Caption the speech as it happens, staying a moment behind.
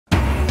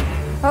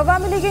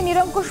আওয়ামী লীগের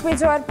নিরঙ্কুশ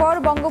বিজয়ের পর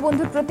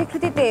বঙ্গবন্ধুর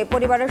প্রতিকৃতিতে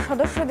পরিবারের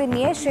সদস্যদের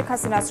নিয়ে শেখ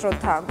হাসিনা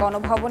শ্রদ্ধা।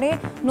 গণভবনে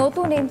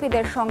নতুন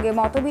এমপিদের সঙ্গে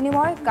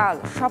মতবিনিময়, কাল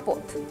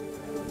শপথ।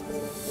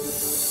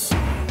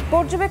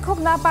 পর্যবেক্ষক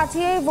না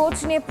পাঠিয়ে ভোট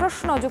নিয়ে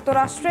প্রশ্ন,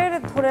 যুক্তরাষ্ট্রের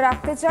ধরে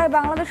রাখতে চায়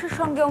বাংলাদেশের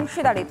সঙ্গে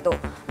অংশীদারিত্ব।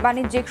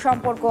 বাণিজ্যিক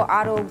সম্পর্ক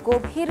আরও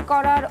গভীর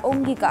করার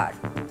অঙ্গীকার।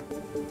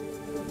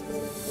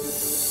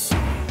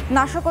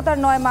 নাশকতার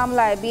 ৯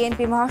 মামলায়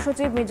বিএনপি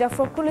মহাসচিব মির্জা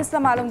ফখরুল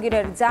ইসলাম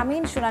আলমগীরের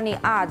জামিন শুনানি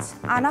আজ।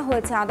 আনা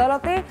হয়েছে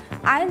আদালতে,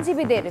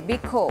 আইনজীবীদের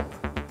বিক্ষোভ।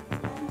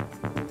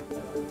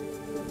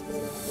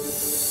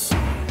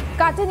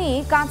 কাটেনি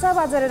কাঁচা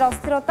বাজারের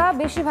অস্থিরতা,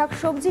 বেশিরভাগ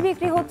সবজি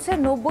বিক্রি হচ্ছে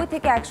 ৯০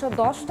 থেকে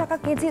 ১১০ টাকা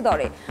কেজি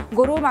দরে।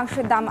 গরুর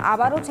মাংসের দাম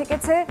আবারও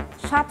ঠেকেছে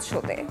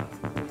 ৭০০-তে।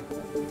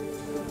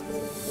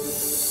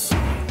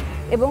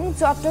 এবং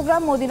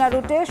চট্টগ্রাম মদিনা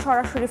রুটে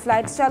সরাসরি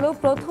ফ্লাইট চালু।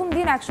 প্রথম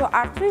দিন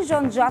 ১৩৮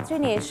 জন যাত্রী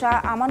নিয়ে শাহ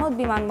আমানত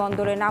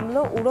বিমানবন্দরে নামল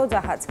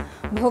উড়োজাহাজ।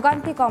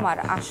 ভোগান্তি কমার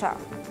আশা।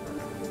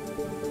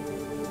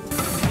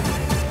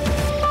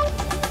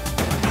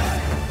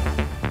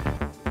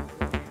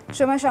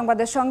 সময়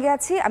সংবাদের সঙ্গে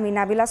আছি আমি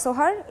নাবিলা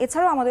সোহার।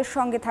 এছাড়াও আমাদের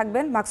সঙ্গে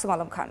থাকবেন মাকসুম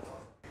আলম খান।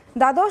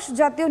 দ্বাদশ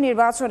জাতীয়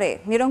নির্বাচনে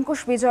নিরঙ্কুশ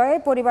বিজয়ে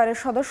পরিবারের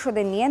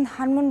সদস্যদের নিয়ে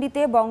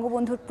ধানমন্ডিতে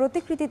বঙ্গবন্ধুর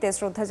প্রতিকৃতিতে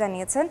শ্রদ্ধা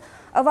জানিয়েছেন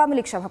আওয়ামী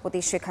লীগ সভাপতি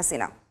শেখ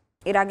হাসিনা।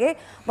 এর আগে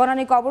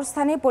বনানী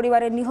কবরস্থানে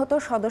পরিবারের নিহত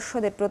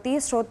সদস্যদের প্রতি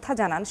শ্রদ্ধা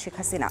জানান শেখ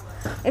হাসিনা।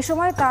 এ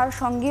সময় তার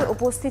সঙ্গে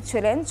উপস্থিত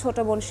ছিলেন ছোট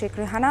বোন শেখ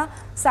রেহানা,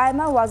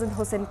 সাইমা ওয়াজেদ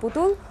হোসেন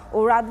পুতুল ও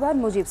রাদওয়ান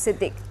মুজিব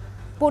সিদ্দিক।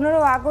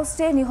 ১৫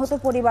 আগস্টে নিহত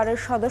পরিবারের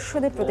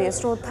সদস্যদের প্রতি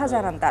শ্রদ্ধা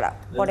জানান তারা।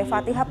 পরে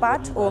ফাতিহা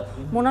পাঠ ও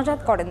মোনাজাত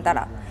করেন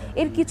তারা।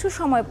 এর কিছু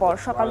সময় পর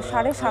সকাল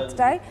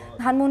 ৭:৩০টায়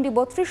ধানমন্ডি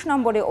 ৩২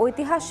 নম্বরে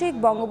ঐতিহাসিক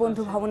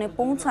বঙ্গবন্ধু ভবনে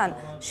পৌঁছান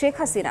শেখ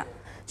হাসিনা।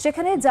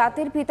 সেখানে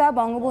জাতির পিতা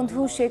বঙ্গবন্ধু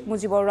শেখ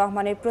মুজিবুর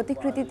রহমানের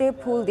প্রতিকৃতিতে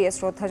ফুল দিয়ে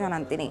শ্রদ্ধা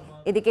জানান তিনি।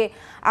 এদিকে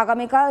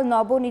আগামীকাল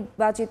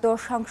নবনির্বাচিত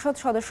সংসদ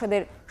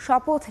সদস্যদের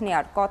শপথ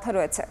নেওয়ার কথা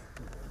রয়েছে।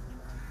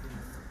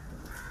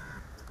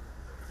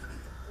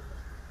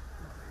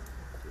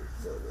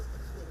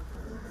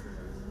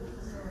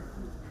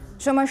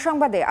 সময়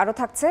সংবাদে আরো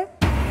থাকছে,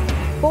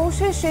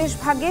 পৌষের শেষ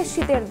ভাগে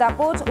শীতের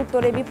দাপট,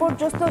 উত্তরে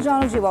বিপর্যস্ত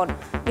জনজীবন।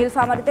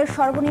 নীলফামারীতে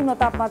সর্বনিম্ন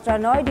তাপমাত্রা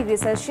 ৯ ডিগ্রি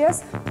সেলসিয়াস।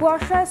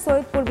 কুয়াশায়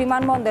সৈয়দপুর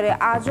বিমানবন্দরে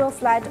আজও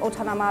ফ্লাইট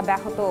ওঠানামা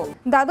ব্যাহত।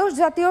 দ্বাদশ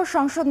জাতীয়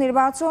সংসদ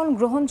নির্বাচন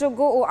গ্রহণযোগ্য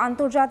ও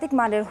আন্তর্জাতিক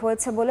মানের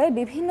হয়েছে বলে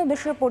বিভিন্ন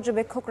দেশের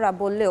পর্যবেক্ষকরা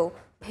বললেও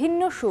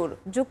ভিন্ন সুর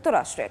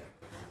যুক্তরাষ্ট্রের।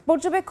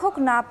 পর্যবেক্ষক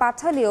না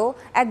পাঠালেও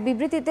এক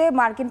বিবৃতিতে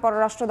মার্কিন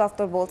পররাষ্ট্র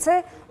দপ্তর বলছে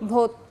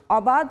ভোট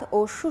অবাধ ও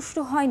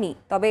সুষ্ঠু হয়নি।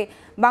 তবে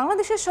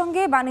বাংলাদেশের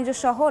সঙ্গে বাণিজ্য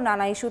সহ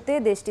নানা ইস্যুতে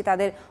দেশটি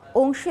তাদের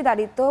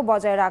অংশীদারিত্ব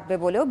বজায় রাখবে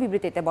বলেও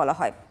বিবৃতিতে বলা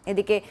হয়।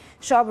 এদিকে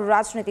সব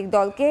রাজনৈতিক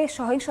দলকে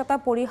সহিংসতা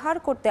পরিহার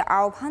করতে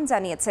আহ্বান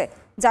জানিয়েছে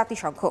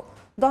জাতিসংঘ।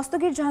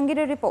 দস্তগীর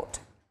জাহাঙ্গীরের রিপোর্ট।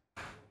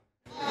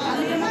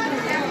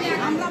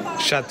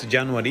 ৭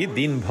 জানুয়ারি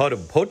দিনভর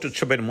ভোট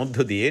উৎসবের মধ্য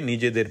দিয়ে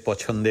নিজেদের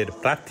পছন্দের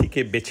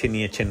প্রার্থীকে বেছে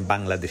নিয়েছেন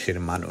বাংলাদেশের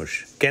মানুষ।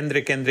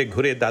 কেন্দ্রে কেন্দ্রে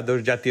ঘুরে দ্বাদশ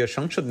জাতীয়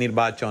সংসদ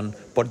নির্বাচন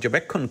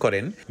পর্যবেক্ষণ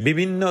করেন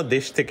বিভিন্ন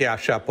দেশ থেকে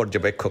আসা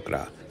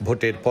পর্যবেক্ষকরা।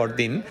 ভোটের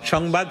পরদিন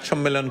সংবাদ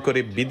সম্মেলন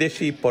করে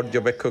বিদেশি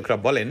পর্যবেক্ষকরা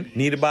বলেন,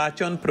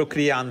 নির্বাচন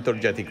প্রক্রিয়া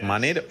আন্তর্জাতিক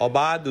মানের,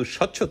 অবাধ ও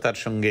স্বচ্ছতার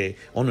সঙ্গে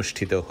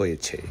অনুষ্ঠিত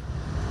হয়েছে।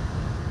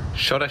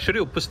 সরাসরি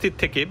উপস্থিত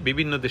থেকে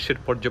বিভিন্ন দেশের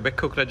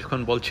পর্যবেক্ষকরা যখন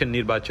বলছেন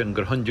নির্বাচন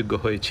গ্রহণযোগ্য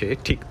হয়েছে,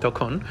 ঠিক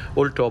তখন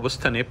উল্টো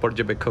অবস্থানে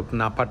পর্যবেক্ষক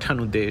না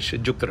পাঠানো দেশ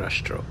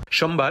যুক্তরাষ্ট্র।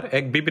 সোমবার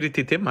এক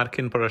বিবৃতিতে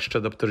মার্কিন পররাষ্ট্র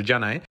দপ্তর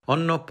জানায়,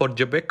 অন্য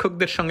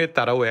পর্যবেক্ষকদের সঙ্গে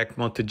তারাও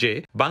একমত যে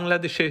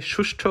বাংলাদেশে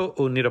সুষ্ঠু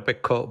ও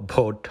নিরপেক্ষ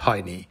ভোট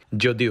হয়নি।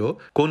 যদিও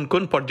কোন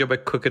কোন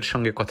পর্যবেক্ষকের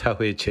সঙ্গে কথা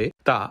হয়েছে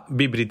তা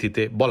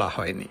বিবৃতিতে বলা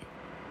হয়নি।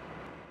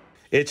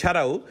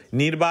 এছাড়াও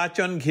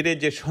নির্বাচন ঘিরে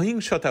যে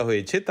সহিংসতা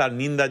হয়েছে তার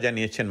নিন্দা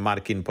জানিয়েছেন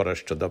মার্কিন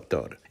পররাষ্ট্র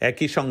দপ্তর।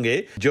 একই সঙ্গে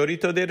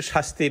জড়িতদের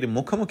শাস্তির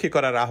মুখোমুখি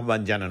করার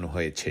আহ্বান জানানো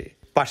হয়েছে।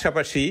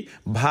 পাশাপাশি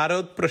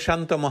ভারত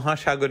প্রশান্ত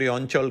মহাসাগরীয়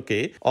অঞ্চলকে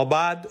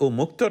অবাধ ও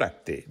মুক্ত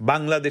রাখতে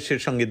বাংলাদেশের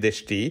সঙ্গে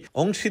দেশটি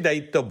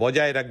অংশীদারিত্ব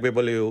বজায় রাখবে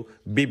বলেও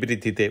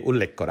বিবৃতিতে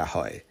উল্লেখ করা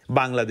হয়।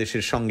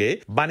 বাংলাদেশের সঙ্গে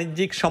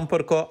বাণিজ্যিক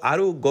সম্পর্ক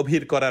আরও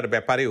গভীর করার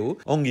ব্যাপারেও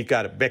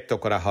অঙ্গীকার ব্যক্ত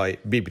করা হয়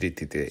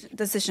বিবৃতিতে।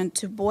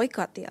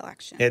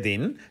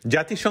 এদিন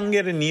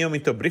জাতিসংঘের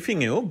নিয়মিত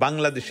ব্রিফিংয়েও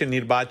বাংলাদেশের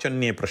নির্বাচন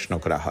নিয়ে প্রশ্ন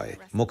করা হয়।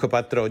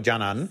 মুখপাত্র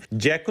জানান,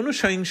 যে কোনো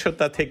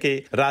সহিংসতা থেকে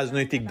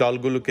রাজনৈতিক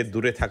দলগুলোকে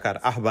দূরে থাকার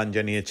আহ্বান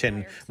জানিয়েছেন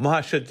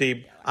মহাসচিব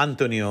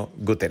আন্তোনিও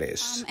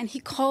গুতেরেস।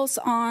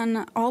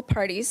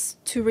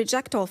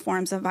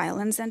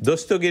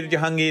 দস্তগীর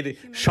জাহাঙ্গীর,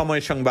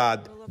 সময় সংবাদ,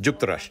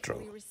 যুক্তরাষ্ট্র।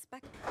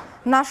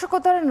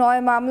 নাশকতার ৯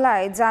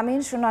 মামলায়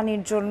জামিন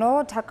শুনানির জন্য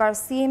ঢাকার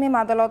সিএমএম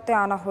আদালতে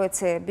আনা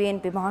হয়েছে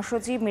বিএনপি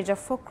মহাসচিব মির্জা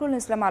ফখরুল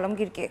ইসলাম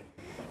আলমগীরকে।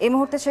 এই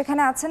মুহূর্তে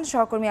সেখানে আছেন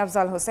সহকর্মী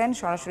আফজাল হোসেন।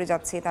 সরাসরি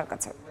যাচ্ছি তার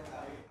কাছে।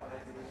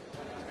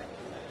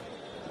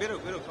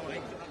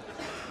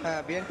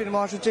 বিএনপির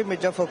মহাসচিব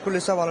মির্জা ফখরুল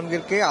ইসলাম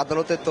আলমগীরকে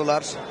আদালতে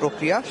তোলার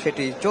প্রক্রিয়া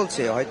সেটি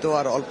চলছে। হয়তো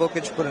আর অল্প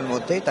কিছুক্ষণের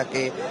মধ্যেই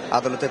তাকে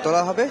আদালতে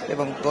তোলা হবে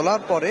এবং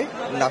তোলার পরে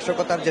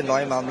নাশকতার যে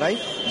 9 মামলায়,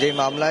 যে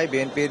মামলায়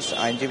বিএনপির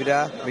আইনজীবীরা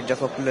মির্জা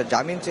ফখরুলের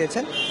জামিন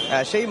চেয়েছেন,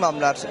 সেই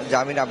মামলার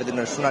জামিন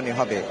আবেদনের শুনানি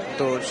হবে।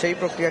 তো সেই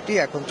প্রক্রিয়াটি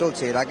এখন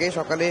চলছে। এর আগে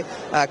সকালে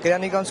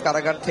কেরানীগঞ্জ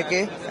কারাগার থেকে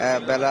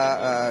বেলা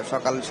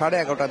সকাল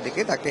 11:30টার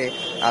দিকে তাকে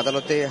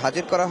আদালতে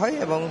হাজির করা হয়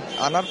এবং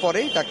আনার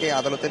পরেই তাকে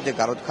আদালতের যে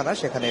গারদখানা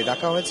সেখানে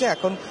রাখা হয়েছে।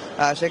 এখন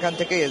সেখান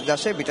থেকে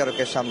এজলাসে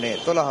বিচারকের সামনে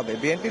তোলা হবে।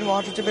 বিএনপির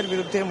মহাসচিবের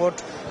বিরুদ্ধে মোট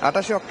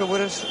 28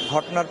 অক্টোবরের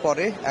ঘটনার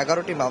পরে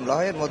 11টি মামলা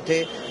হয়। এর মধ্যে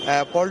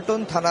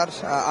পল্টন থানার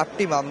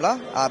 8টি মামলা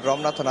আর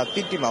রমনা থানার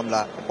 3টি মামলা।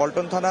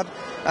 পল্টন থানার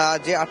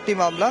যে 8টি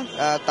মামলা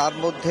তার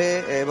মধ্যে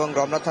এবং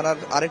রমনা থানার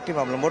আরেকটি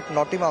মামলা, মোট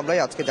 9টি মামলায়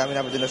আজকে জামিন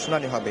আবেদনের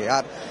শুনানি হবে।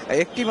 আর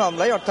একটি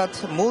মামলায়, অর্থাৎ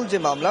মূল যে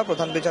মামলা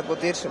প্রধান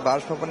বিচারপতির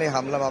বাসভবনে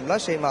হামলা মামলা,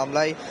 সেই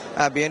মামলায়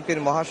বিএনপির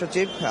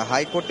মহাসচিব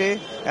হাইকোর্টে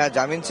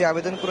জামিন চেয়ে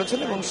আবেদন করেছেন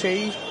এবং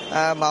সেই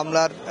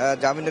মামলার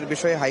জামিনের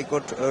বিষয়ে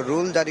হাইকোর্ট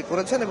রুল জারি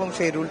করেছেন এবং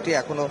সেই রুলটি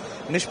এখনো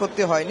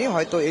নিষ্পত্তি হয়নি।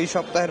 হয়তো এই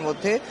সপ্তাহের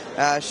মধ্যে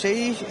সেই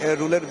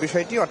রুলের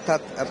বিষয়টি,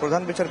 অর্থাৎ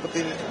প্রধান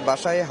বিচারপতির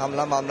বাসায়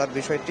হামলা মামলার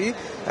বিষয়টি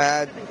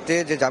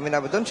যে জামিন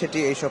আবেদন, সেটি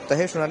এই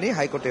সপ্তাহে শুনানি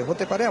হাইকোর্টে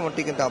হতে পারে,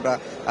 এমনটি কিন্তু আমরা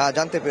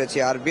জানতে পেরেছি।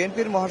 আর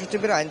বিএনপির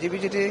মহাসচিবের আইনজীবী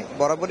যেটি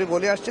বরাবরই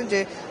বলে আসছেন যে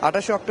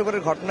 28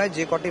 অক্টোবরের ঘটনায়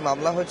যে কটি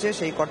মামলা হয়েছে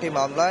সেই কটি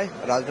মামলায়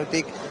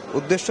রাজনৈতিক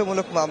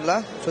উদ্দেশ্যমূলক মামলা।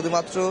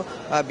 শুধুমাত্র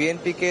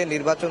বিএনপিকে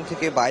নির্বাচন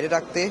থেকে বাইরে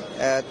রাখতে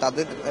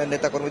তাদের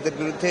নেতাকর্মীদের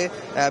বিরুদ্ধে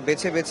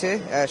বেছে বেছে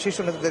শীর্ষ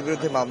নেতাদের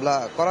বিরুদ্ধে মামলা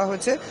করা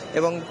হয়েছে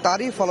এবং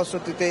তারই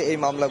ফলশ্রুতিতে এই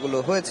মামলাগুলো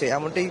হয়েছে,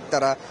 এমনটাই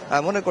তারা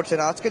মনে করছেন।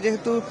 আজকে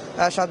যেহেতু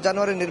 7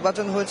 জানুয়ারি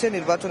নির্বাচন হয়েছে,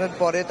 নির্বাচনের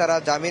পরে তারা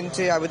জামিন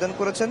চেয়ে আবেদন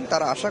করেছেন।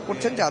 তারা আশা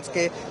করছেন যে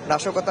আজকে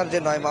নাশকতার যে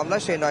 9 মামলা,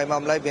 সেই 9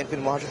 মামলায়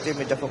বিএনপির মহাসচিব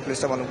মির্জা ফখরুল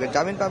ইসলাম আলমগীর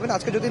জামিন পাবেন।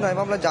 আজকে যদি 9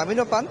 মামলা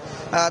জামিনও পান,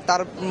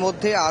 তার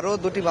মধ্যে আরও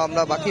 2টি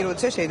মামলা বাকি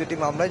রয়েছে, সেই 2টি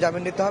মামলায়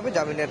জামিন নিতে হবে।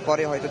 জামিনের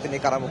পরে হয়তো তিনি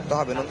কারামুক্ত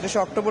হবেন। 29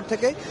 অক্টোবর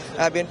থেকে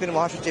বিএনপির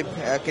মহাসচিব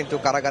কিন্তু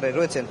কারাগারে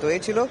রয়েছেন। তো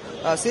এই ছিল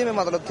সিএমএম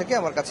আদালত থেকে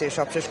আমার কাছে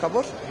সবশেষ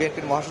খবর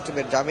বিএনপির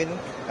মহাসচিবের জামিন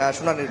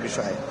শুনানির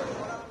বিষয়ে।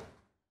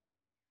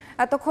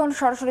 এতক্ষণ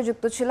সরাসরি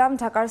যুক্ত ছিলাম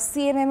ঢাকার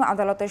সিএমএম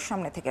আদালতের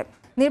সামনে থেকে।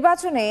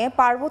 নির্বাচনে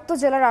পার্বত্য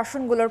জেলার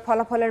আসনগুলোর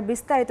ফলাফলের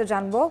বিস্তারিত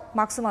জানবো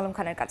মাকসুম আলম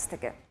খানের কাছ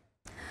থেকে।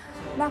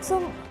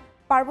 মাকসুম,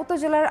 পার্বত্য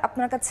জেলার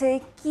আপনার কাছে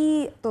কি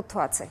তথ্য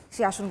আছে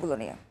সেই আসনগুলো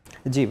নিয়ে?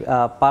 জি,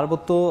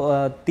 পার্বত্য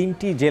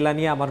 3টি জেলা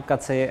নিয়ে আমার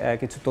কাছে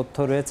কিছু তথ্য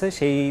রয়েছে,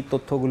 সেই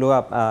তথ্যগুলো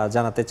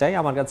জানাতে চাই।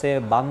 আমার কাছে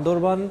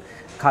বান্দরবান,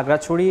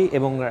 খাগড়াছড়ি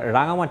এবং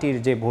রাঙামাটির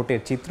যে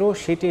ভোটের চিত্র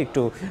সেটি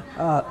একটু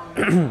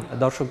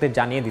দর্শকদের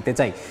জানিয়ে দিতে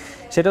চাই।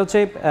 সেটা হচ্ছে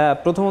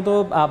প্রথমত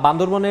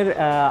বান্দরবনের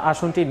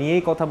আসনটি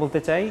নিয়েই কথা বলতে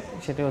চাই।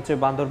 সেটা হচ্ছে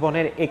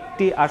বান্দরবনের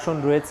একটি আসন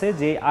রয়েছে,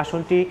 যে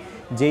আসনটি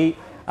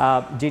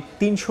যে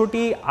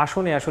 300টি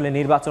আসনে আসলে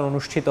নির্বাচন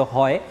অনুষ্ঠিত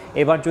হয়।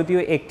 এবার যদিও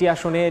একটি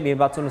আসনে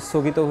নির্বাচন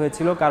স্থগিত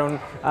হয়েছিল, কারণ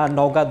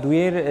নওগাঁ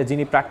 2-এর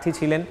যিনি প্রার্থী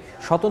ছিলেন,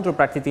 স্বতন্ত্র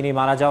প্রার্থী, তিনি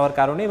মারা যাওয়ার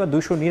কারণে এবার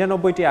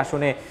 299টি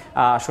আসনে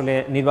আসলে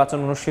নির্বাচন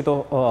অনুষ্ঠিত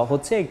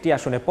হচ্ছে। একটি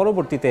আসনে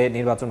পরবর্তীতে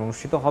নির্বাচন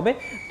অনুষ্ঠিত হবে।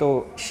 তো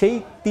সেই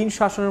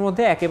 300 আসনের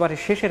মধ্যে একেবারে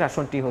শেষের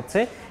আসনটি হচ্ছে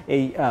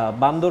এই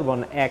বান্দরবন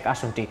 1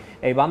 আসনটি।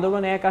 এই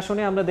বান্দরবন 1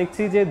 আসনে আমরা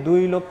দেখছি যে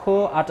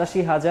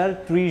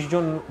 2,88,030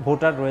 জন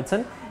ভোটার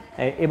রয়েছেন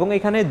এবং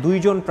এখানে 2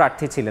 জন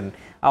প্রার্থী ছিলেন।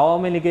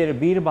 আওয়ামী লীগের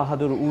বীর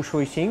বাহাদুর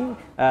উসই সিং,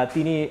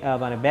 তিনি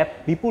মানে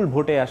বিপুল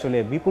ভোটে, আসলে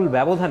বিপুল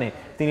ব্যবধানে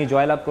তিনি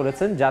জয়লাভ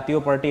করেছেন জাতীয়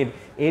পার্টির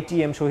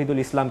এটিএম শহীদুল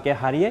ইসলামকে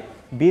হারিয়ে।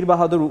 বীর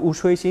বাহাদুর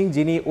উসই সিং,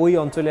 যিনি ওই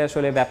অঞ্চলে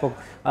আসলে ব্যাপক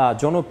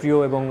জনপ্রিয়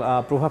এবং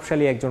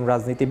প্রভাবশালী একজন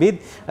রাজনীতিবিদ,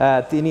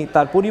 তিনি,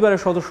 তার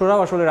পরিবারের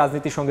সদস্যরাও আসলে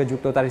রাজনীতির সঙ্গে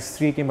যুক্ত, তার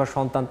স্ত্রী কিংবা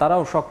সন্তান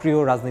তারাও সক্রিয়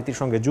রাজনীতির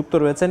সঙ্গে যুক্ত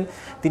রয়েছেন।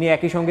 তিনি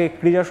একই সঙ্গে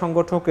ক্রীড়া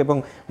সংগঠক এবং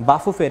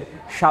বাফুফের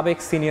সাবেক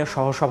সিনিয়র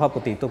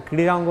সহসভাপতি। তো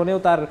ক্রীড়া অঙ্গনেও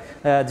তার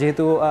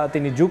যেহেতু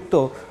তিনি যুক্ত,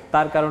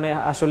 তার কারণে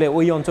আসলে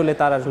ওই অঞ্চলে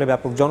তার আসলে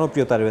ব্যাপক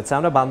জনপ্রিয়তা রয়েছে।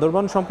 আমরা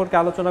বান্দরবান সম্পর্কে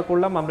আলোচনা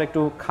করলাম, আমরা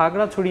একটু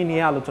খাগড়াছড়ি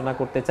নিয়ে আলোচনা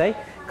করতে চাই।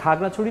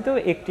 খাগড়াছড়িতেও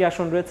একটি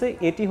আসন রয়েছে,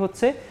 এটি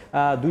হচ্ছে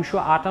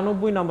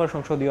 298 নম্বর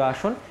সংসদীয়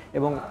আসন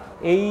এবং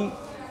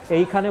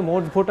এইখানে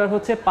মোট ভোটার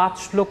হচ্ছে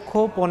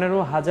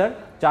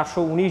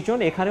 5,15,419 জন।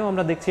 এখানেও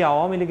আমরা দেখছি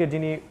আওয়ামী লীগের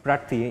যিনি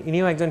প্রার্থী,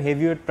 ইনিও একজন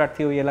হেভিওয়েট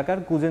প্রার্থী ওই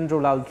এলাকার, কুজেন্দ্র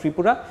লাল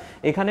ত্রিপুরা।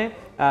 এখানে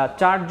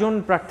 4 জন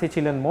প্রার্থী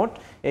ছিলেন মোট।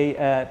 এই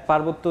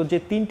পার্বত্য যে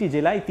 3টি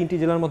জেলা, এই 3টি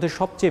জেলার মধ্যে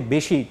সবচেয়ে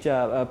বেশি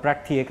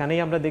প্রার্থী এখানেই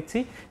আমরা দেখছি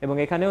এবং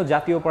এখানেও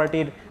জাতীয়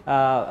পার্টির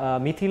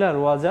মিথিলা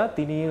রোয়াজা,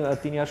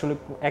 তিনি আসলে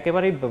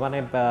একেবারেই মানে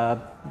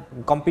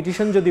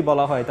কম্পিটিশন যদি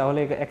বলা হয়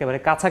তাহলে একেবারে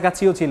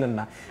কাছাকাছিও ছিলেন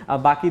না।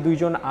 বাকি 2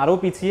 জন আরও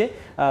পিছিয়ে।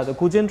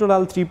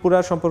 কুজেন্দ্রলাল ত্রিপুরা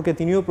সম্পর্কে,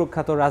 তিনিও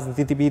প্রখ্যাত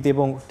রাজনীতিবিদ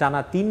এবং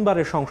টানা 3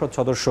 বারের সংসদ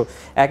সদস্য।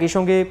 একই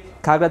সঙ্গে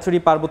খাগড়াছড়ি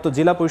পার্বত্য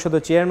জেলা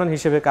পরিষদের চেয়ারম্যান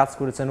হিসেবে কাজ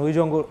করেছেন।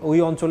 ওই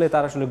অঞ্চলে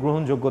তার আসলে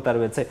গ্রহণযোগ্যতা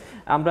রয়েছে।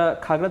 আমরা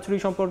খাগড়াছড়ি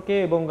সম্পর্কে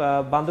এবং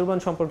বান্দরবান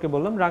সম্পর্কে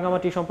বললাম,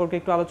 রাঙামাটি সম্পর্কে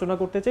একটু আলোচনা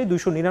করতে চাই।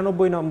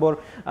 299 নম্বর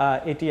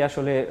এটি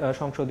আসলে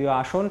সংসদীয়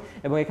আসন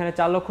এবং এখানে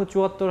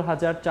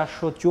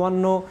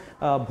 4,74,454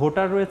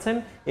 ভোটার রয়েছেন।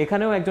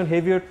 এখানেও একজন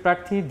হেভিওয়েট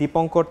প্রার্থী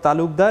দীপঙ্কর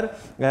তালুকদার,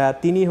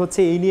 তিনি হচ্ছে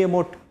এই নিয়ে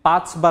মোট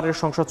 5 বারের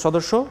সংসদ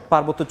সদস্য,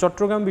 পার্বত্য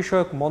চট্টগ্রাম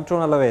বিষয়ক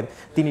মন্ত্রণালয়ের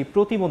তিনি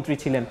প্রতিমন্ত্রী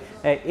ছিলেন।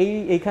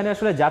 এইখানে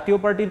আসলে জাতীয়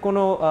পার্টির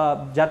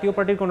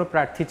কোনো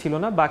প্রার্থী ছিল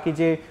না। বাকি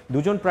যে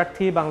দুজন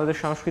প্রার্থী বাংলাদেশ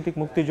সাংস্কৃতিক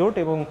মুক্তি জোট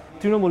এবং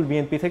তৃণমূল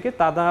বিএনপি থেকে,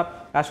 তারা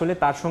আসলে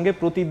তার সঙ্গে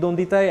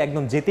প্রতিদ্বন্দ্বিতায়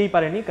একদম যেতেই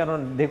পারেনি। কারণ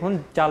দেখুন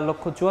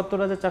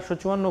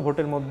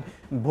 4,74,454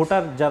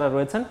 ভোটার যারা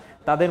রয়েছেন,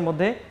 তাদের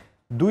মধ্যে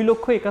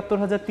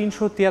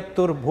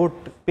 2,71,373 ভোট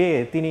পেয়ে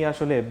তিনি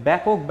আসলে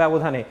ব্যাপক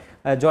ব্যবধানে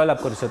জয়লাভ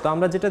করেছে। তো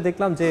আমরা যেটা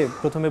দেখলাম, যে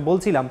প্রথমে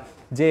বলছিলাম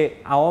যে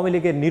আওয়ামী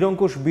লীগের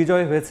নিরঙ্কুশ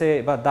বিজয় হয়েছে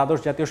বা দ্বাদশ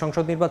জাতীয়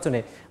সংসদ নির্বাচনে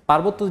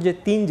পার্বত্য যে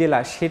 3 জেলা,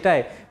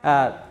 সেটায়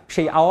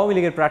সেই আওয়ামী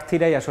লীগের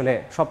প্রার্থীরাই আসলে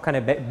সবখানে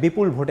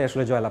বিপুল ভোটে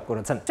আসলে জয়লাভ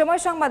করেছেন।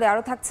 সময় সংবাদে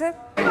আরো থাকছে।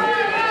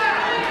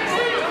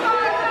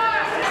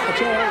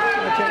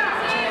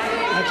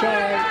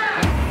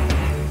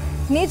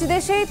 নিজ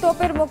দেশেই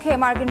তোপের মুখে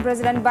মার্কিন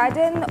প্রেসিডেন্ট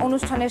বাইডেন।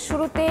 অনুষ্ঠানের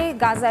শুরুতে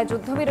গাজায়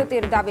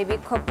যুদ্ধবিরতির দাবি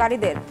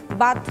বিক্ষোভকারীদের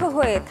বাধ্য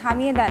হয়ে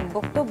থামিয়ে দেন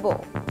বক্তব্য।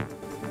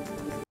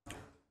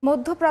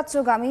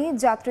 মধ্যপ্রাচ্যগামী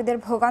যাত্রীদের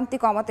ভোগান্তি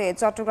কমাতে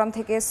চট্টগ্রাম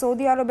থেকে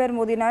সৌদি আরবের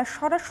মদিনায়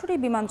সরাসরি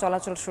বিমান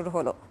চলাচল শুরু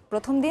হলো।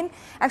 প্রথম দিন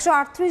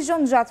 138 জন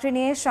যাত্রী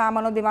নিয়ে শাহ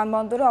আমানত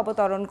বিমানবন্দরে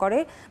অবতরণ করে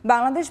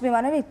বাংলাদেশ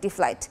বিমানের একটি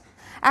ফ্লাইট।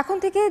 এখন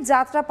থেকে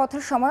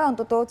যাত্রাপথের সময়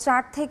অন্তত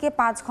 4 থেকে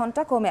 5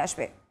 ঘন্টা কমে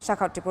আসবে।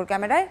 শাখাউটিপুর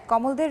ক্যামেরায়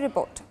কমলদের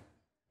রিপোর্ট।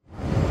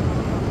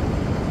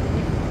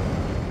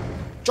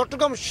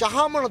 চট্টগ্রাম শাহ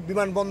আমানত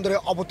বিমানবন্দরে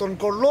অবতরণ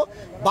করল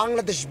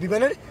বাংলাদেশ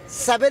বিমানের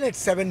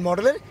 787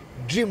 মডেলের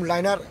ড্রিম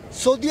লাইনার।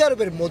 সৌদি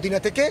আরবের মদিনা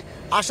থেকে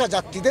আসা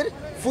যাত্রীদের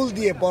ফুল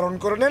দিয়ে বরণ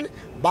করে নেন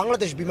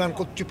বাংলাদেশ বিমান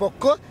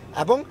কর্তৃপক্ষ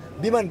এবং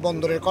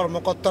বিমানবন্দরের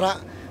কর্মকর্তারা।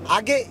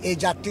 আগে এই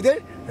যাত্রীদের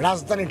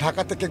রাজধানী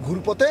ঢাকা থেকে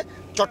ঘুরপথে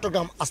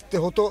চট্টগ্রাম আসতে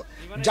হতো।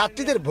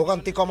 যাত্রীদের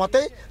ভোগান্তি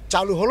কমাতে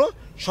চালু হলো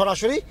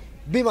সরাসরি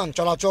বিমান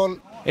চলাচল।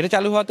 এটা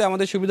চালু হওয়াতে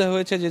আমাদের সুবিধা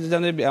হয়েছে যে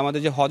আমাদের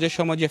যে হজের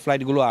সময় যে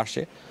ফ্লাইটগুলো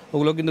আসে,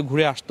 ওগুলো কিন্তু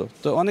ঘুরে আসতো,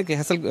 তো অনেক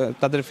হ্যাসেল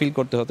তাদের ফিল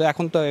করতে হতো।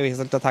 এখন তো এই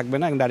হ্যাসেলটা থাকবে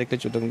না, ডাইরেক্টলি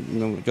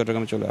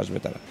চট্টগ্রামে চলে আসবে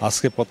তারা।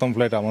 আজকে প্রথম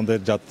ফ্লাইট আমাদের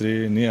যাত্রী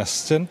নিয়ে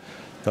আসছেন,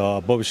 তো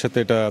ভবিষ্যতে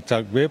এটা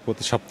থাকবে।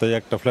 প্রতি সপ্তাহে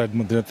একটা ফ্লাইট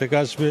মদিনা থেকে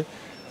আসবে,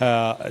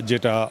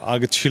 যেটা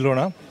আগে ছিল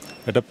না,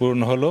 এটা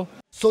পূরণ হলো।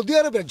 সৌদি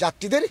আরবের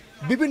যাত্রীদের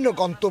বিভিন্ন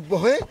গন্তব্য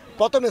হয়ে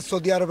প্রথমে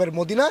সৌদি আরবের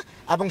মদিনা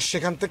এবং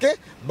সেখান থেকে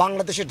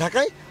বাংলাদেশে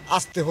ঢাকায়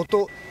আসতে হতো।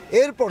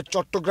 এরপর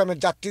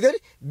চট্টগ্রামের যাত্রীদের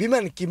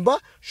বিমান কিংবা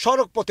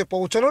সড়ক পথে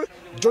পৌঁছানোর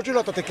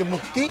জটিলতা থেকে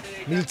মুক্তি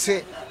মিলছে।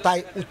 তাই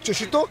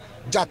উচ্ছ্বসিত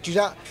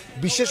যাত্রীরা,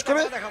 বিশেষ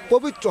করে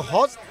পবিত্র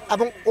হজ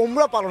এবং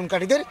ওমরা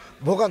পালনকারীদের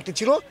ভোগান্তি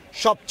ছিল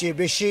সবচেয়ে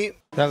বেশি।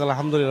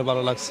 আলহামদুলিল্লাহ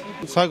ভালো লাগছে,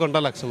 6 ঘন্টা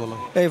লাগছে মনে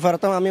হয়। এই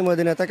প্রথম আমি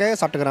মদিনা থেকে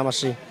চট্টগ্রাম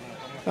আসছি,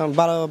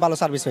 ভালো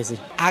সার্ভিস পাইছি।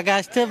 আগে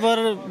আসতে পর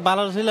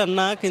ভালো ছিলাম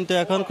না, কিন্তু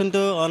এখন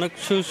কিন্তু অনেক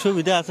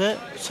সুবিধা আছে,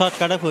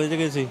 শর্টকাটে পৌঁছে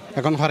গেছি।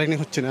 এখন হয়রানি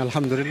হচ্ছে না,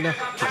 আলহামদুলিল্লাহ,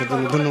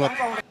 ধন্যবাদ।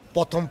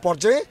 প্রথম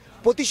পর্যায়ে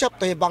প্রতি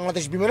সপ্তাহে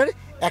বাংলাদেশ বিমানের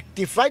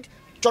একটি ফ্লাইট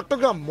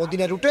চট্টগ্রাম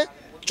মদিনা রুটে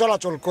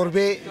চলাচল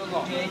করবে।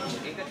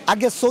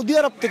 আগে সৌদি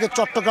আরব থেকে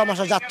চট্টগ্রাম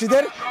আসা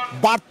যাত্রীদের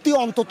বাড়তি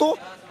অন্তত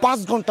 5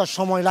 ঘন্টা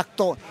সময়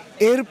লাগতো।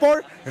 এরপর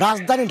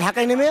রাজধানী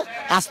ঢাকায় নেমে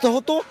আসতে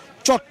হতো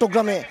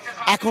চট্টগ্রামে।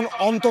 এখন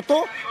অন্তত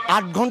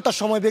 8 ঘন্টা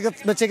সময়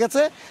বেঁচে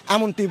গেছে,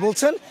 এমনটি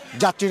বলছেন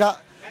যাত্রীরা।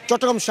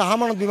 চট্টগ্রাম শাহ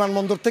আমানত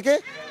বিমানবন্দর থেকে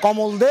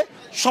কমল দে,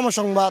 সময়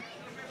সংবাদ।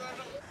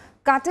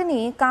 কাটেনি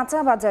কাঁচা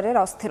বাজারের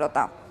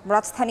অস্থিরতা।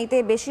 রাজধানীতে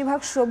বেশিরভাগ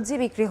সবজি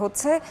বিক্রি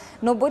হচ্ছে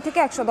 90 থেকে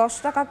 110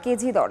 টাকা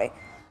কেজি দরে।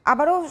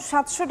 আবারও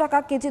 700 টাকা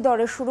কেজি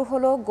দরে শুরু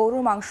হলো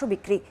গরুর মাংস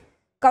বিক্রি।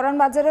 কারণ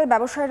বাজারের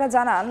ব্যবসায়ীরা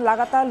জানান,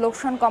 লাগাতার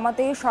লোকসান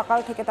কমাতেই সকাল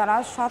থেকে তারা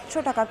 700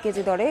 টাকা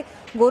কেজি দরে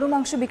গরুর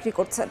মাংস বিক্রি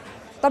করছেন।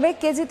 তবে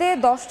কেজিতে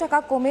 10 টাকা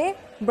কমে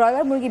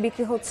ব্রয়লার মুরগি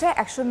বিক্রি হচ্ছে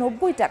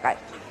 190 টাকায়।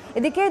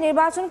 এদিকে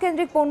নির্বাচন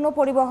কেন্দ্রিক পণ্য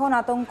পরিবহন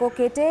আতঙ্ক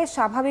কেটে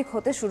স্বাভাবিক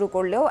হতে শুরু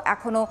করলেও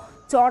এখনও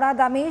চড়া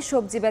দামে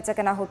সবজি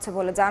বেচাকেনা হচ্ছে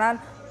বলে জানান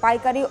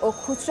পাইকারি ও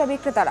খুচরা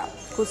বিক্রেতারা।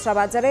 খুচরা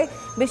বাজারে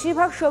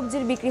বেশিরভাগ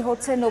সবজির বিক্রি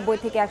হচ্ছে 90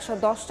 থেকে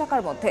 110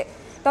 টাকার মধ্যে।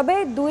 তবে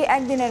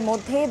 2-1 দিনের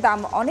মধ্যে দাম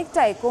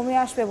অনেকটাই কমে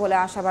আসবে বলে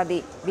আশাবাদী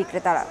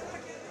বিক্রেতারা।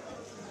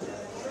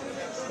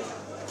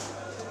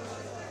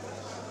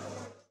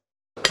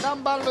 দাম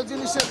বাড়লো,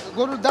 জিনিসের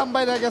গরুর দাম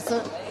বাইরে গেছে,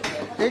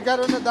 এই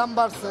কারণে দাম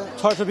বাড়ছে।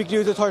 600 বিক্রি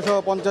হয়েছে,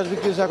 650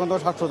 বিক্রি হয়েছে, এখন তো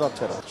 700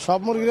 যাচ্ছে। সব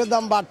মুরগির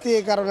দাম বাড়তি,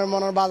 এই কারণে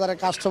মনে হয় বাজারে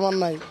কাস্টমার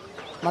নাই,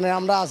 মানে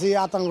আমরা আছি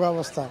আতঙ্ক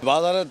অবস্থা।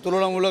 বাজারের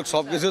তুলনামূলক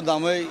সবকিছুর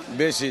দামই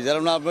বেশি।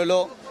 যেমন আপনি হলো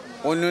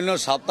অন্যান্য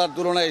সপ্তাহের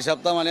তুলনায় এই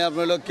সপ্তাহ মানে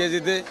আপনি হলো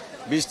কেজিতে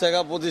 20 টাকা,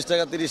 25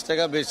 টাকা, 30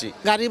 টাকা বেশি।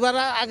 গাড়ি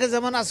ভাড়া আগে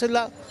যেমন আসছিল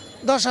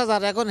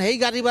 10,000, এখন এই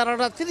গাড়ি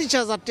ভাড়াটা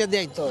 30,000 টাকা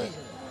দিতে হয়।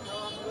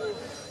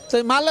 তো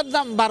মালের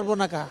দাম বাড়বো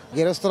না কা,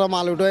 গৃহস্থরা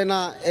মাল উঠোয় না,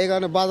 এই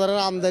কারণে বাজারের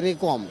আমদানি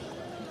কম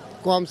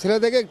ছিল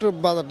দেখে একটু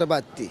বাজারটা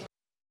বাড়তি।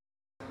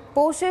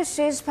 পৌষের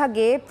শেষ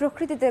ভাগে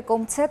প্রকৃতিতে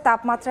কমছে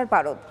তাপমাত্রার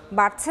পারদ,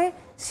 বাড়ছে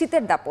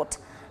শীতের দাপট।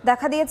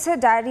 দেখা দিয়েছে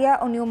ডায়রিয়া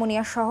ও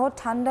নিউমোনিয়া সহ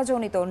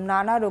ঠান্ডাজনিত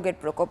নানা রোগের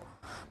প্রকোপ।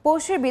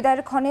 পৌষের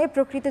বিদায়ের ক্ষণে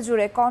প্রকৃতি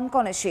জুড়ে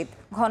কনকনে শীত,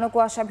 ঘন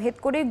কুয়াশা ভেদ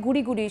করে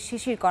গুড়ি গুড়ি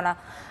শিশির কণা,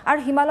 আর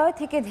হিমালয়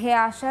থেকে ধেয়ে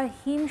আসা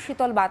হিম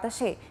শীতল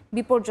বাতাসে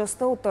বিপর্যস্ত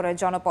উত্তরের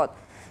জনপদ।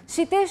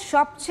 শীতে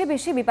সবচেয়ে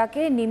বেশি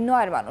বিপাকে নিম্ন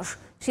আয়ের মানুষ।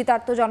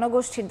 শীতার্ত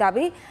জনগোষ্ঠীর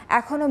দাবি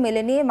এখনও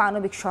মেলেনি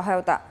মানবিক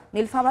সহায়তা।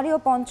 নীলফামারী ও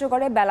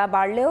পঞ্চগড়ে বেলা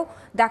বাড়লেও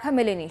দেখা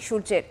মেলেনি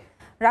সূর্যের।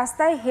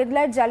 রাস্তায়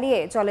হেডলাইট জ্বালিয়ে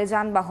চলে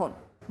যানবাহন।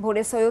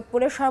 ভোরে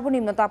সৈয়দপুরের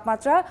সর্বনিম্ন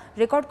তাপমাত্রা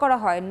রেকর্ড করা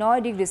হয় 9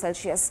 ডিগ্রি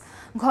সেলসিয়াস।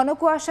 ঘন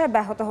কুয়াশায়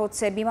ব্যাহত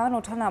হচ্ছে বিমান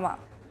ওঠানামা।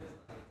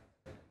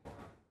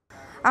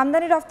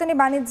 আমদানি রপ্তানি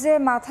বাণিজ্যে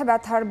মাথা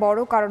ব্যথার বড়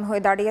কারণ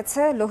হয়ে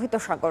দাঁড়িয়েছে লোহিত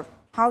সাগর।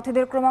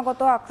 হাউথিদের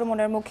ক্রমাগত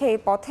আক্রমণের মুখে এই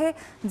পথে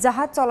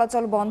জাহাজ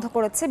চলাচল বন্ধ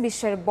করেছে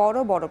বিশ্বের বড়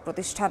বড়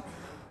প্রতিষ্ঠান।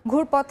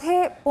 ঘুরপথে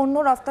পণ্য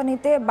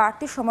রপ্তানিতে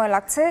বাড়তি সময়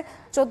লাগছে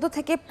 14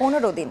 থেকে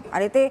 15 দিন,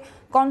 আর এতে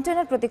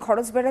কন্টেনার প্রতি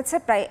খরচ বেড়েছে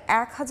প্রায়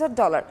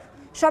 $1000।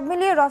 সব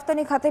মিলিয়ে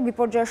রপ্তানি খাতে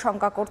বিপর্যয়ের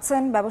শঙ্কা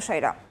করছেন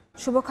ব্যবসায়ীরা।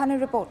 শুভ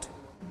খানের রিপোর্ট।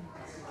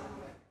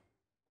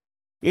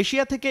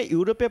 এশিয়া থেকে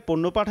ইউরোপে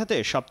পণ্য পাঠাতে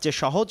সবচেয়ে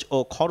সহজ ও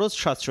খরচ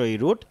সাশ্রয়ী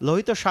রুট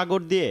লোহিত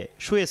সাগর দিয়ে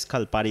সুয়েজ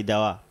খাল পাড়ি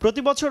দেওয়া।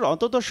 প্রতি বছর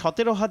অন্তত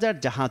 17,000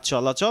 জাহাজ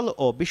চলাচল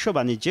ও বিশ্ব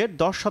বাণিজ্যের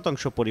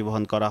 10%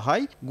 পরিবহন করা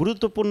হয়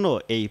গুরুত্বপূর্ণ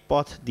এই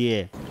পথ দিয়ে।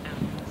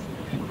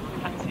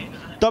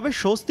 তবে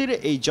স্বস্তির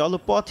এই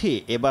জলপথই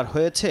এবার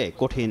হয়েছে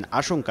কঠিন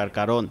আশঙ্কার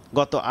কারণ।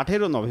 গত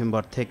 18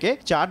 নভেম্বর থেকে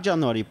 4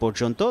 জানুয়ারি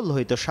পর্যন্ত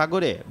লোহিত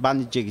সাগরে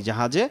বাণিজ্যিক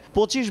জাহাজে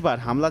 25 বার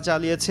হামলা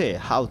চালিয়েছে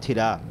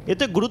হাউথিরা।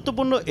 এতে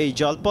গুরুত্বপূর্ণ এই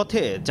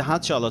জলপথে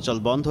জাহাজ চলাচল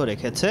বন্ধ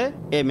রেখেছে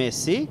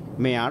এমএসসি,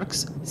 মেয়ার্কস,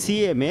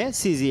 সিএমএ,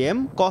 সিজিএম,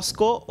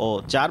 কসকো ও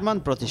জার্মান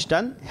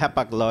প্রতিষ্ঠান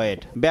হ্যাপাক লয়েড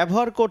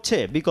ব্যবহার করছে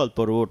বিকল্প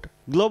root.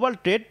 Global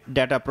trade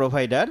data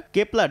provider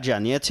Kepler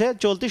জানিয়েছে,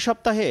 চলতি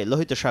সপ্তাহে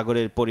লোহিত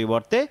সাগরের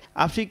পরিবর্তে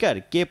আফ্রিকার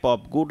Cape of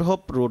good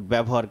hope root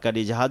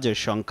ব্যবহারকারী জাহাজের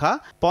সংখ্যা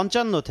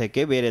 55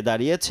 থেকে বেড়ে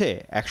দাঁড়িয়েছে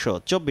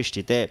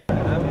 124টিতে।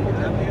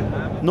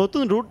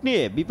 নতুন রুট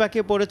নিয়ে বিপাকে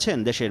পড়েছেন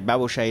দেশের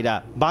ব্যবসায়ীরা।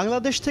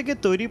 বাংলাদেশ থেকে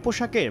তৈরি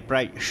পোশাকের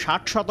প্রায়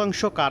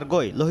 60%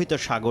 কার্গোই লোহিত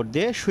সাগর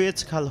দিয়ে সুয়েজ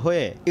খাল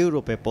হয়ে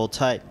ইউরোপে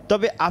পৌঁছায়।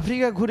 তবে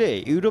আফ্রিকা ঘুরে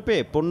ইউরোপে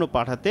পণ্য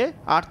পাঠাতে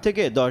 8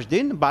 থেকে 10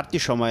 দিন বাড়তি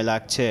সময়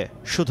লাগছে।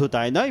 শুধু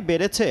তাই নয়,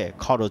 বেড়েছে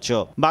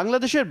খরচও।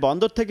 বাংলাদেশের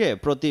বন্দর থেকে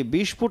প্রতি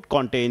 20 ফুট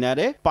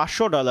কন্টেইনারে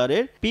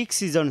 $500 পিক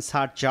সিজন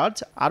সারচার্জ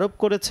আরোপ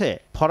করেছে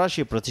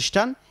ফরাসি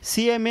প্রতিষ্ঠান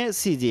সিএমএ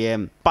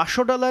সিজিএম।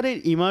 $500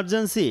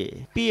 ইমার্জেন্সি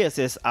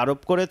পিএসএস আরোপ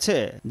করেছে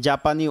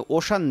জাপানি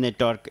ওশান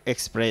নেটওয়ার্ক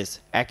এক্সপ্রেস।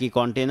 একই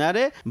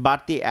কন্টেনারে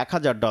বাড়তি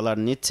 $1000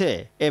 নিচ্ছে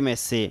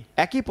এমএসসি।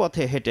 একই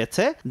পথে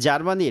হেঁটেছে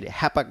জার্মানির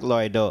হ্যাপাক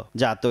লয়েডও,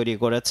 যা তৈরি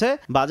করেছে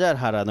বাজার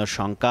হারানোর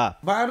শঙ্কা।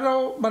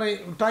 বাইরেও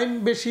টাইম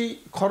বেশি,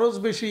 খরচ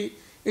বেশি,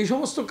 এই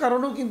সমস্ত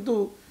কারণেও কিন্তু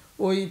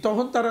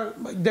তখন তারা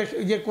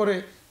করে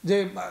যে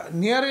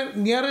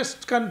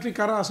নিয়ারেস্ট কান্ট্রি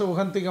কারা আছে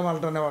ওখান থেকে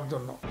মালটা নেওয়ার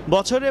জন্য।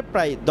 বছরে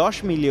প্রায় 10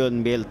 মিলিয়ন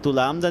বেল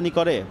তুলা আমদানি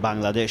করে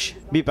বাংলাদেশ।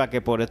 বিপাকে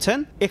পড়েছেন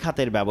এ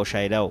খাতের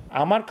ব্যবসায়ীরাও।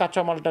 আমার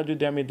কাঁচামালটা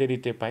যদি আমি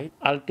দেরিতে পাই,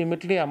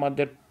 আলটিমেটলি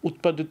আমাদের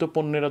উৎপাদিত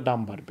পণ্যেরও দাম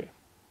বাড়বে।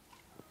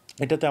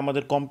 এটাতে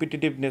আমাদের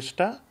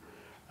কম্পিটিটিভনেসটা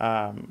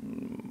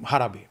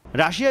হারাবে।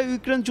 রাশিয়া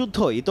ইউক্রেন যুদ্ধ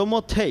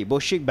ইতোমধ্যেই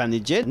বৈশ্বিক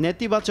বাণিজ্যে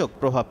নেতিবাচক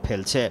প্রভাব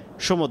ফেলছে।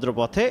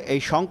 সমুদ্রপথে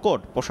এই সংকট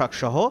পোশাক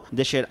সহ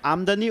দেশের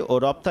আমদানি ও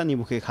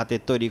রপ্তানিমুখী খাতে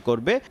তৈরি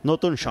করবে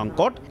নতুন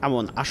সংকট,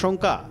 এমন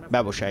আশঙ্কা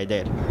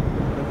ব্যবসায়ীদের।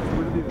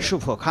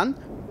 শুভ খান,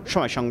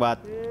 সময় সংবাদ,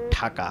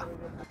 ঢাকা।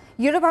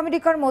 ইউরোপ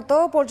আমেরিকার মতো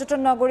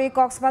পর্যটন নগরী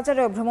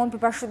কক্সবাজারে ভ্রমণ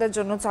পিপাসুদের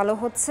জন্য চালু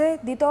হচ্ছে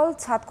দ্বিতল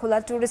ছাদখোলা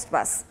ট্যুরিস্ট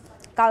বাস।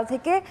 কাল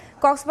থেকে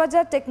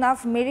কক্সবাজার টেকনাফ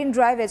মেরিন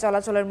ড্রাইভে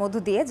চলাচলের মধ্য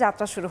দিয়ে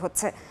যাত্রা শুরু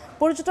হচ্ছে।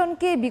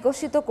 পর্যটনকে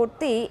বিকশিত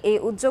করতেই এই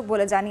উদ্যোগ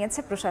বলে জানিয়েছে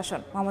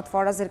প্রশাসন। মোহাম্মদ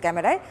ফরাজের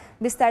ক্যামেরায়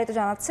বিস্তারিত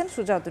জানাচ্ছেন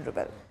সুজাউদ্দিন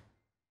রুবেল।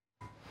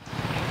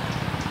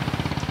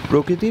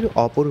 প্রকৃতির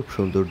অপরূপ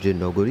সৌন্দর্যের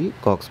নগরী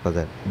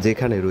কক্সবাজার,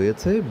 যেখানে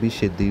রয়েছে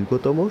বিশ্বের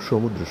দীর্ঘতম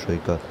সমুদ্র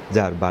সৈকত,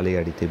 যার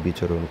বালিয়াড়িতে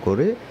বিচরণ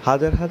করে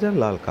হাজার হাজার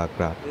লাল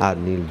কাঁকড়া আর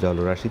নীল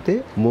জলরাশিতে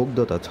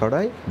মুগ্ধতা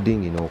ছড়ায়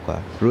ডিঙি নৌকা।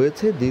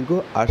 রয়েছে দীর্ঘ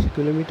 80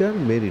 কিলোমিটার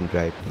মেরিন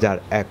ড্রাইভ, যার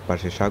এক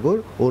পাশে সাগর,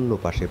 অন্য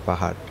পাশে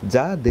পাহাড়,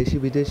 যা দেশি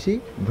বিদেশি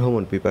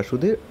ভ্রমণ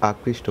পিপাসুদের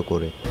আকৃষ্ট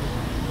করে।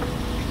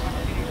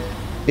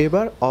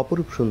 এবার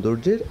অপরূপ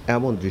সৌন্দর্যের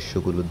এমন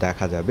দৃশ্যগুলো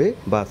দেখা যাবে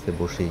বাসে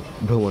বসেই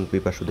ভ্রমণ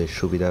পিপাসুদের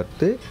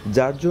সুবিধার্থে,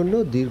 যার জন্য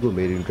দীর্ঘ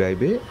মেরিন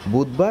ড্রাইভে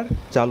বুধবার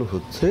চালু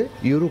হচ্ছে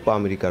ইউরোপ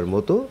আমেরিকার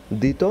মতো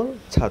দ্বিতল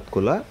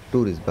ছাদখোলা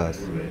ট্যুরিস্ট বাস।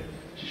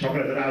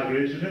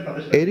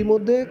 এরই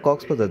মধ্যে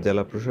কক্সবাজার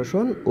জেলা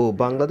প্রশাসন ও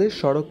বাংলাদেশ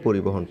সড়ক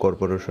পরিবহন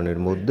কর্পোরেশনের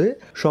মধ্যে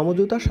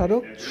সমঝোতা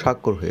স্মারক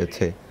স্বাক্ষর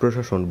হয়েছে।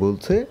 প্রশাসন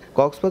বলছে,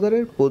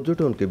 কক্সবাজারের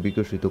পর্যটনকে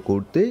বিকশিত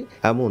করতেই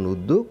এমন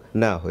উদ্যোগ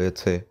নেওয়া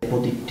হয়েছে।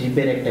 প্রতি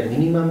ট্রিপের একটা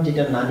মিনিমাম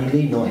যেটা না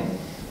নিলেই নয়,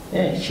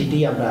 সেটি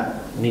আমরা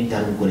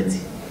নির্ধারণ করেছি।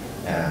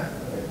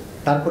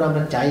 তারপর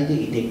আমরা চাই যে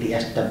এটি একটি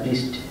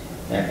এস্টাবলিশড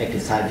একটি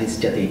সার্ভিস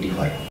যাতে এটি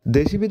হয়।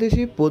 দেশি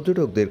বিদেশি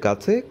পর্যটকদের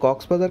কাছে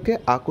কক্সবাজারকে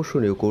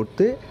আকর্ষণীয়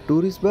করতে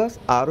ট্যুরিস্ট বাস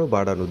আরও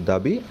বাড়ানোর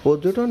দাবি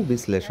পর্যটন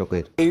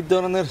বিশ্লেষকের। এই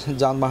ধরনের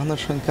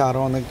যানবাহনের সংখ্যা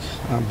আরও অনেক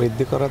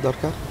বৃদ্ধি করা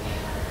দরকার,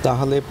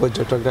 তাহলে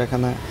পর্যটকরা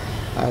এখানে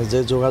যে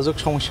যোগাযোগ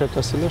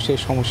সমস্যাটা ছিল সেই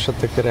সমস্যা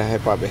থেকে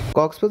রেহাই পাবে।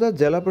 কক্সবাজার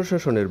জেলা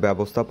প্রশাসনের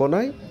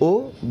ব্যবস্থাপনায় ও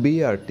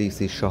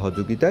বিআরটিসির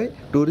সহযোগিতায়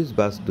ট্যুরিস্ট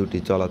বাস দুটি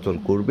চলাচল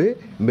করবে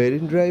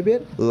মেরিন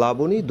ড্রাইভের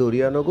লাবণী,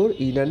 দরিয়ানগর,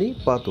 ইনানি,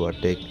 পাতুয়া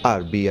টেক। আর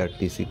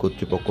বিআরটিসি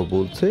কর্তৃপক্ষ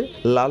বলছে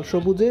লাল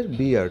সবুজের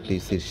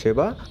বিআরটিসির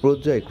সেবা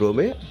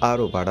পর্যায়ক্রমে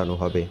আরও বাড়ানো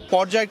হবে।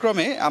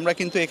 পর্যায়ক্রমে আমরা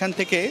কিন্তু এখান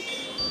থেকে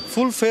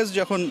ফুল ফেজ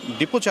যখন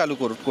ডিপো চালু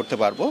করতে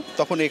পারবো,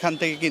 তখন এখান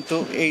থেকে কিন্তু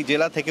এই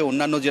জেলা থেকে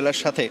অন্যান্য জেলার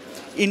সাথে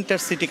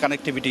ইন্টারসিটি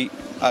কানেক্টিভিটি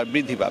আর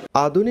বৃদ্ধি পাবে।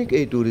 আধুনিক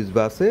এই ট্যুরিস্ট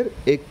বাসের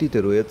একটিতে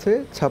রয়েছে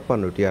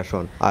 56টি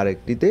আসন, আর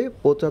একটিতে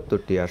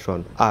 75টি আসন।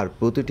 আর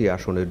প্রতিটি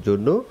আসনের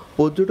জন্য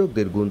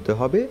পর্যটকদের গুনতে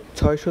হবে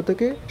 600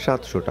 থেকে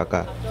 700 টাকা।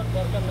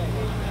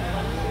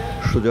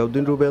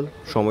 সুজাউদ্দিন রুবেল,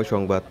 সময়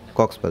সংবাদ,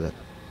 কক্সবাজার।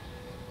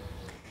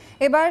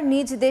 এবার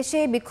নিজ দেশে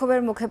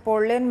বিক্ষোভের মুখে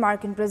পড়লেন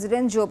মার্কিন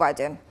প্রেসিডেন্ট জো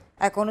বাইডেন।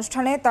 এক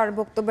অনুষ্ঠানে তার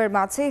বক্তব্যের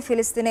মাঝে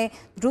ফিলিস্তিনে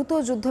দ্রুত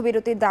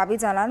যুদ্ধবিরতির দাবি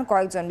জানান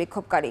কয়েকজন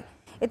বিক্ষোভকারী।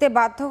 এতে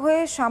বাধ্য হয়ে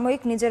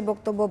সাময়িক নিজের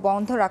বক্তব্য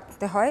বন্ধ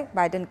রাখতে হয়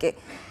বাইডেনকে।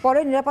 পরে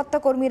নিরাপত্তা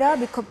কর্মীরা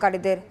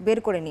বিক্ষোভকারীদের বের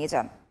করে নিয়ে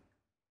যান।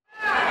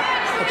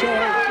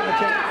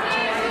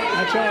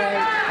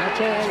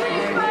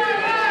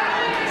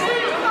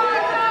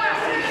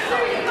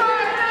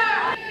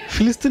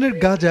 ফিলিস্তিনের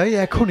গাজায়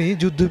এখনই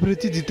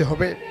যুদ্ধবিরতি দিতে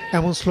হবে,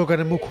 এমন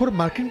স্লোগানে মুখর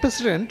মার্কিন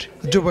প্রেসিডেন্ট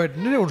জো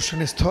বাইডেনের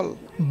অনুষ্ঠানস্থল।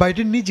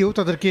 বাইডেন নিজেও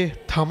তাদেরকে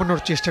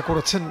থামানোর চেষ্টা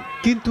করেছেন,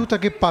 কিন্তু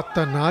তাকে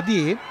পাত্তা না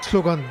দিয়ে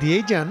স্লোগান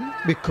দিয়েই যান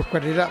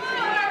বিক্ষোভকারীরা।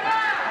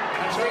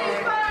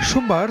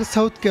 সোমবার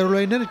সাউথ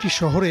ক্যারোলাইনার একটি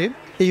শহরে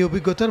এই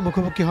অভিজ্ঞতার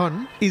মুখোমুখি হন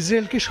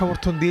ইসরায়েলকে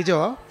সমর্থন দিয়ে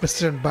যাওয়া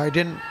প্রেসিডেন্ট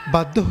বাইডেন।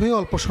 বাধ্য হয়ে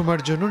অল্প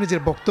সময়ের জন্য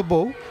নিজের বক্তব্য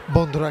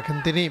বন্ধ রাখেন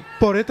তিনি।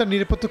 পরে তার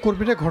নিরাপত্তা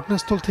কর্মীরা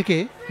ঘটনাস্থল থেকে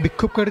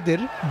বিক্ষোভকারীদের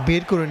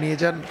বের করে নিয়ে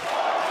যান।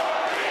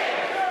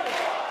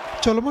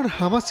 চলমান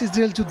হামাস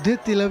ইসরায়েল যুদ্ধে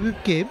তেল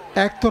আবিবকে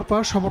একতরফা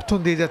সমর্থন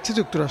দিয়ে যাচ্ছে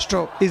যুক্তরাষ্ট্র।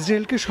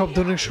 ইসরায়েলকে সব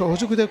ধরনের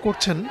সহযোগিতা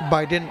করছেন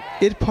বাইডেন।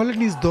 এর ফলে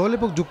নিজ দল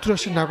এবং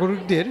যুক্তরাষ্ট্রের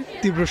নাগরিকদের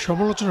তীব্র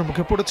সমালোচনার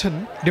মুখে পড়েছেন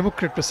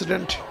ডেমোক্র্যাট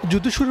প্রেসিডেন্ট।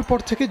 যুদ্ধ শুরুর পর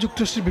থেকে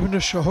যুক্তরাষ্ট্রের বিভিন্ন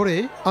শহরে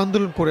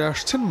আন্দোলন করে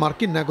আসছেন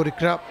মার্কিন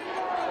নাগরিকরা।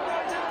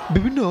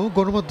 বিভিন্ন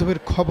গণমাধ্যমের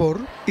খবর,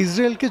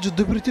 ইসরায়েলকে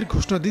যুদ্ধবিরতির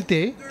ঘোষণা দিতে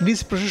নিজ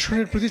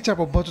প্রশাসনের প্রতি চাপ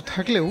অব্যাহত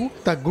থাকলেও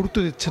তা গুরুত্ব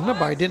দিচ্ছেন না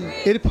বাইডেন।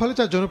 এর ফলে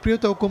তার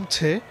জনপ্রিয়তাও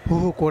কমছে হু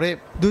হু করে।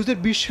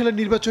 2020 সালের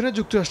নির্বাচনে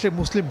যুক্তরাষ্ট্রের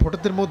মুসলিম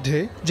ভোটারদের মধ্যে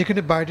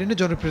যেখানে বাইডেনের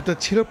জনপ্রিয়তা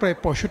ছিল প্রায়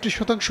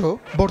 65%,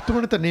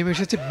 বর্তমানে তা নেমে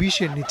এসেছে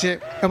 20-এর নিচে।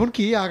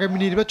 এমনকি আগামী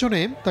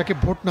নির্বাচনে তাকে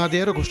ভোট না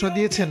দেওয়ারও ঘোষণা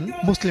দিয়েছেন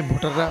মুসলিম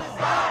ভোটাররা।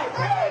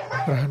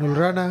 রাহানুল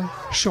রানা,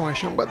 সময়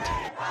সংবাদ।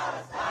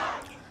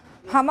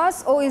 হামাস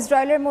ও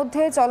ইসরায়েলের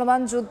মধ্যে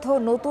চলমান যুদ্ধ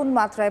নতুন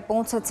মাত্রায়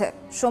পৌঁছেছে।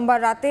 সোমবার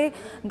রাতে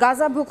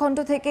গাজা ভূখণ্ড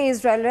থেকে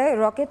ইসরায়েলে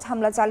রকেট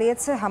হামলা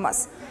চালিয়েছে হামাস।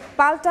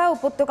 পাল্টা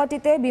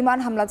উপত্যকাটিতে বিমান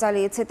হামলা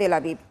চালিয়েছে তেল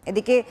আবিব।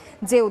 এদিকে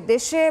যে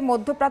উদ্দেশ্যে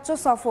মধ্যপ্রাচ্য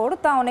সফর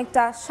তা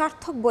অনেকটা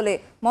সার্থক বলে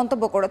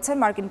মন্তব্য করেছেন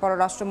মার্কিন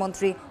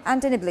পররাষ্ট্রমন্ত্রী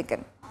অ্যান্টনি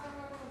ব্লিংকেন।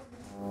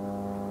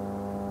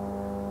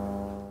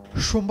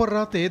 সোমবার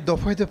রাতে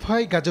দফায়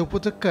দফায় গাজা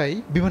উপত্যকায়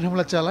বিমান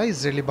হামলা চালায়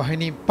ইসরায়েলি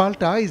বাহিনী।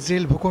 পাল্টা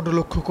ইসরায়েল ভূখণ্ড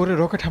লক্ষ্য করে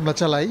রকেট হামলা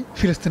চালায়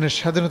ফিলিস্তিনের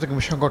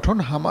স্বাধীনতাকামী সংগঠন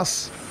হামাস।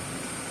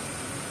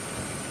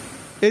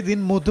 এদিন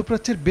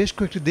মধ্যপ্রাচ্যের বেশ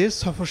কয়েকটি দেশ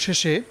সফর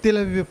শেষে তেল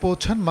আবিবে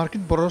পৌঁছান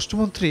মার্কিন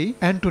পররাষ্ট্রমন্ত্রী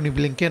অ্যান্টনি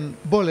ব্লিংকেন।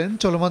 বলেন,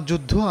 চলমান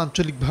যুদ্ধ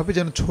আঞ্চলিকভাবে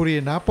যেন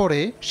ছড়িয়ে না পড়ে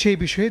সেই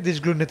বিষয়ে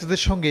দেশগুলোর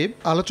নেতাদের সঙ্গে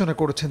আলোচনা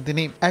করেছেন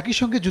তিনি। একই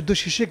সঙ্গে যুদ্ধ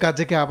শেষে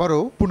গাজাকে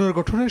আবারও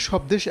পুনর্গঠনের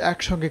সব দেশ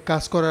একসঙ্গে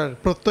কাজ করার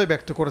প্রত্যয়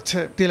ব্যক্ত করেছে।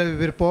 তেল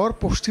আবিবের পর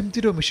পশ্চিম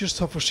তীর ও মিশর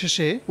সফর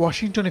শেষে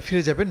ওয়াশিংটনে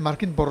ফিরে যাবেন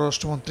মার্কিন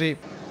পররাষ্ট্রমন্ত্রী।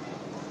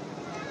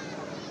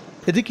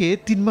 এদিকে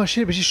 3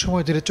 মাসের বেশি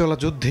সময় ধরে চলা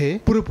যুদ্ধে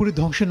পুরোপুরি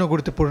ধ্বংসের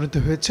নগরীতে পরিণত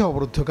হয়েছে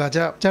অবরুদ্ধ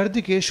গাজা।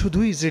 চারিদিকে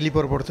শুধুই ইসরায়েলি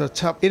বর্বরতার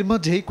ছাপ। এর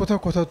মাঝেই কোথাও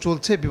কোথাও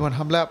চলছে বিমান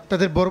হামলা।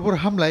 তাদের বর্বর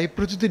হামলায়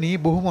প্রতিদিনই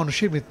বহু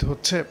মানুষের মৃত্যু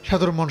হচ্ছে।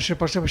 সাধারণ মানুষের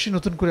পাশাপাশি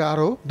নতুন করে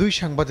আরও 2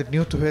 সাংবাদিক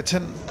নিহত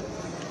হয়েছেন।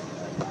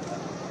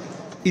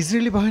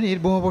 ইসরায়েলি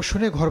বাহিনীর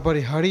বোমাবর্ষণে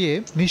ঘরবাড়ি হারিয়ে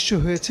নিঃস্ব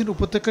হয়েছেন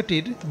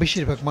উপত্যকাটির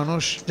বেশিরভাগ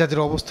মানুষ, যাদের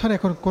অবস্থান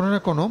এখন কোনো না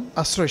কোনো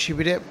আশ্রয়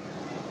শিবিরে।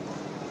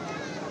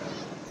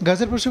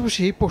 গাজার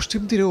পাশাপাশি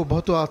পশ্চিম তীরে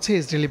অব্যাহত আছে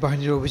ইসরায়েলি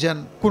বাহিনীর অভিযান।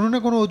 কোনো না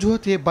কোনো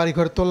অজুহাতে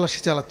বাড়িঘর তল্লাশি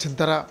চালাচ্ছেন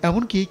তারা।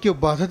 এমনকি কেউ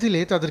বাধা দিলে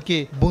তাদেরকে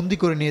বন্দী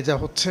করে নিয়ে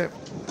যাওয়া হচ্ছে।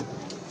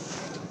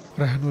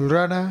 রাহানুল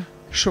রানা,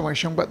 সময়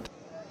সংবাদ।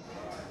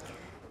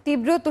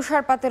 তীব্র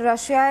তুষারপাতের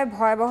রাশিয়ায়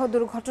ভয়াবহ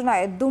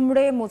দুর্ঘটনায়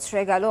দুমড়ে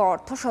মুচড়ে গেল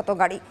অর্ধশত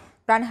গাড়ি।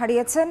 প্রাণ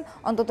হারিয়েছেন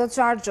অন্তত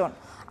 4 জন,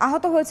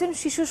 আহত হয়েছেন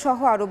শিশু সহ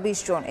আরও 20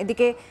 জন।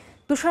 এদিকে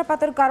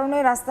তুষারপাতের কারণে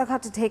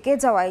রাস্তাঘাট ঢেকে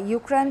যাওয়ায়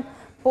ইউক্রেন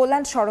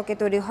পোল্যান্ড সড়কে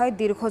তৈরি হয়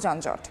দীর্ঘ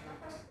যানজট।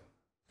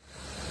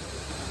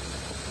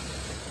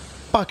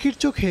 পাখির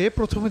চোখে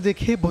প্রথমে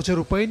দেখে বোঝার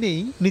উপায় নেই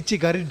নিচে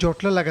গাড়ির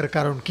জটলা লাগার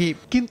কারণ কি,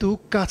 কিন্তু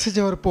কাছে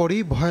যাওয়ার পরই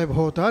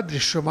ভয়াবহতা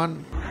দৃশ্যমান।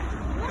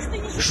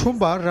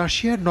 সোমবার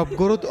রাশিয়ার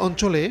নভগোরদ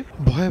অঞ্চলে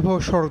ভয়াবহ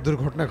সড়ক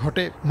দুর্ঘটনা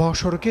ঘটে।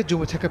 মহাসড়কে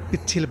জমে থাকা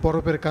পিচ্ছিল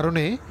বরফের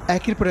কারণে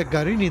একের পর এক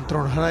গাড়ি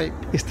নিয়ন্ত্রণ হারায়।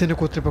 স্থানীয়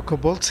কর্তৃপক্ষ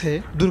বলছে,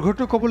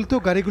 দুর্ঘটনা কবলিত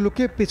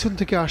গাড়িগুলোকে পেছন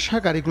থেকে আসা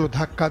গাড়িগুলো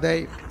ধাক্কা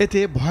দেয়। এতে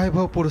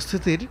ভয়াবহ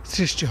পরিস্থিতির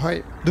সৃষ্টি হয়।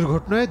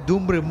 দুর্ঘটনায়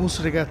দুমড়ে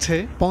মুচড়ে গেছে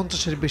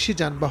 50-এর বেশি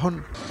যানবাহন।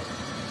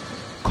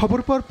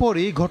 খবর পাওয়ার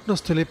পরই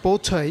ঘটনাস্থলে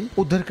পৌঁছায়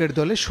উদ্ধারকারী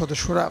দলের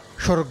সদস্যরা।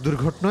 সড়ক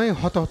দুর্ঘটনায়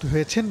হতাহত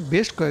হয়েছেন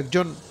বেশ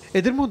কয়েকজন,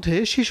 এদের মধ্যে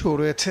শিশুও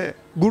রয়েছে।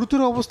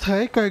 গুরুতর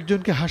অবস্থায়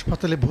কয়েকজনকে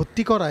হাসপাতালে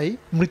ভর্তি করায়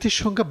মৃতের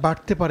সংখ্যা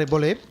বাড়তে পারে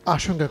বলে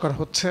আশঙ্কা করা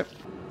হচ্ছে।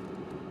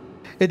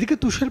 এদিকে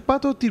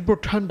তুষারপাত ও তীব্র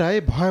ঠান্ডায়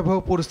ভয়াবহ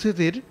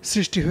পরিস্থিতির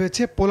সৃষ্টি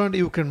হয়েছে পোল্যান্ড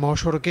ইউক্রেন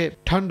মহাসড়কে।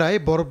 ঠান্ডায়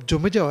বরফ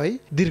জমে যাওয়ায়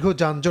দীর্ঘ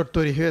যানজট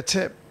তৈরি হয়েছে।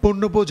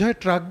 পণ্য বোঝাই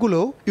ট্রাকগুলো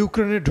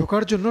ইউক্রেনে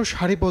ঢোকার জন্য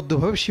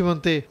সারিবদ্ধভাবে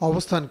সীমান্তে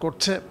অবস্থান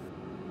করছে।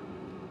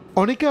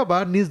 অনেকে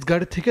আবার নিজ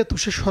গাড়ি থেকে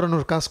তুষার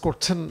সরানোর কাজ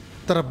করছেন।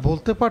 তারা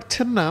বলতে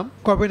পারছেন না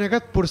কবে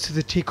নাগাদ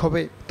পরিস্থিতি ঠিক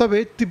হবে। তবে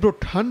তীব্র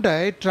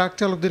ঠান্ডায় ট্রাক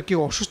চালকদের কেউ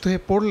অসুস্থ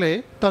হয়ে পড়লে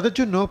তাদের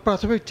জন্য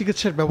প্রাথমিক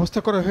চিকিৎসার ব্যবস্থা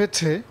করা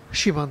হয়েছে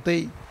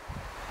সীমান্তেই।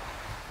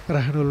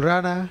 রাহানুল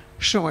রানা,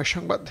 সময়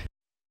সংবাদ।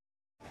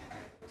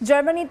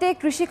 জার্মানিতে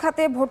কৃষি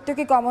খাতে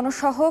ভর্তুকি কমানো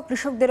সহ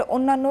কৃষকদের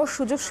অন্যান্য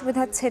সুযোগ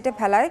সুবিধা ছেঁটে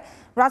ফেলায়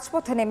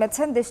রাজপথে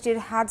নেমেছেন দেশটির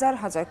হাজার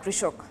হাজার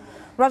কৃষক।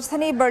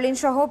 রাজধানী বার্লিন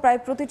সহ প্রায়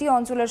প্রতিটি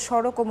অঞ্চলের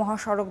সড়ক ও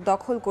মহাসড়ক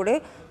দখল করে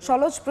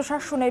সলজ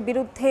প্রশাসনের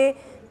বিরুদ্ধে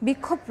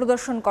বিক্ষোভ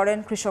প্রদর্শন করেন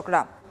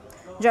কৃষকরা।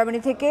 জার্মানি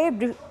থেকে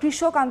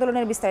কৃষক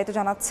আন্দোলনের বিস্তারিত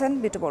জানাচ্ছেন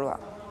বিটু বড়ুয়া।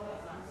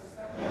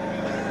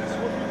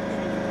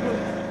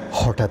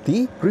 হঠাৎই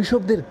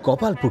কৃষকদের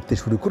কপাল পড়তে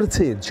শুরু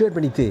করেছে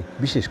জার্মানিতে।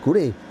 বিশেষ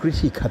করে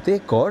কৃষি খাতে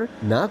কর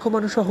না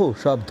কমানো সহ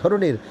সব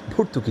ধরনের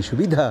ভর্তুকি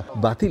সুবিধা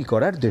বাতিল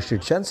করার দেশের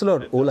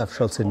চ্যান্সেলর ওলাফ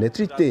শলসের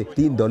নেতৃত্বে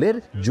 3 দলের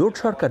জোট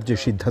সরকার যে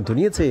সিদ্ধান্ত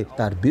নিয়েছে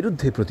তার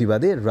বিরুদ্ধে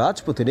প্রতিবাদে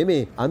রাজপথে নেমে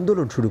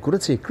আন্দোলন শুরু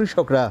করেছে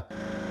কৃষকরা।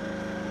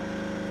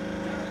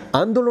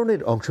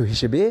 আন্দোলনের অংশ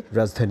হিসেবে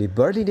রাজধানী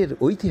বার্লিনের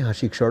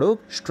ঐতিহাসিক সড়ক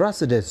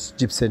স্ট্রাসেডেস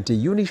জিপসেন্টে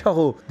ইউনি সহ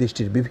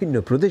দেশটির বিভিন্ন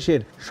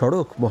প্রদেশের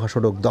সড়ক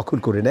মহাসড়ক দখল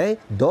করে নেয়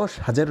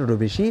 10,000-এরও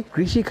বেশি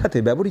কৃষি খাতে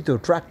ব্যবহৃত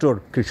ট্রাক্টর।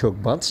 কৃষক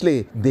বাঁচলে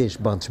দেশ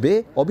বাঁচবে,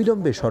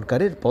 অবিলম্বে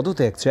সরকারের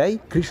পদত্যাগ চাই,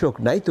 কৃষক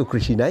নাই তো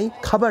কৃষি নাই,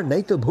 খাবার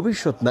নাই তো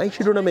ভবিষ্যৎ নাই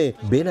শিরোনামে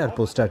ব্যানার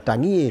পোস্টার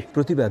টাঙিয়ে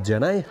প্রতিবাদ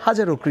জানায়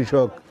হাজারো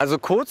কৃষক।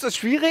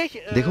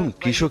 দেখুন,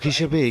 কৃষক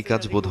হিসেবে এই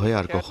কাজ বোধহয়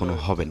আর কখনো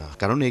হবে না,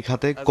 কারণ এই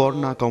খাতে কর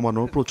না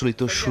কমানো,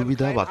 প্রচলিত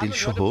সুবিধা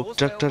সহ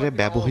ট্রাক্টরে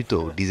ব্যবহৃত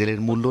ডিজেলের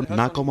মূল্য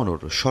না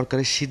কমানোর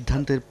সরকারের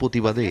সিদ্ধান্তের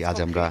প্রতিবাদে আজ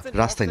আমরা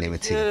রাস্তায়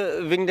নেমেছি।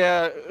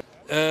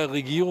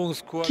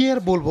 কি আর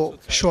বলবো,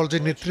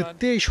 শলজের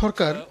নেতৃত্বে এই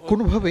সরকার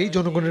কোনোভাবেই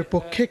জনগণের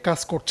পক্ষে কাজ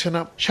করছে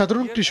না।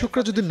 সাধারণ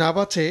কৃষকরা যদি না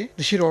বাঁচে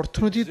দেশের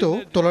অর্থনীতি তো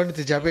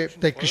তলানিতে যাবে।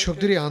 তাই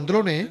কৃষকদের এই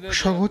আন্দোলনে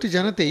সংহতি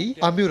জানাতেই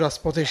আমিও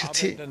রাজপথে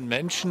এসেছি।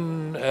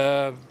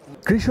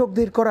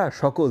 কৃষকদের করা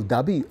সকল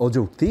দাবি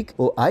অযৌক্তিক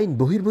ও আইন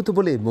বহির্ভূত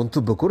বলে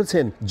মন্তব্য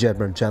করেছেন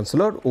জার্মান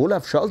চ্যান্সেলর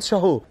ওলাফ শলস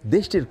সহ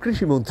দেশটির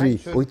কৃষিমন্ত্রী।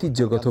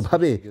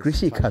 ঐতিহ্যগতভাবে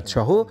কৃষি খাত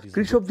সহ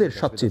কৃষকদের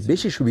সবচেয়ে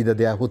বেশি সুবিধা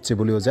দেওয়া হচ্ছে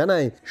বলেও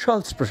জানায়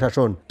শলস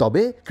প্রশাসন।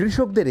 তবে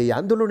কৃষকদের এই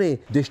আন্দোলনে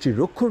দেশটির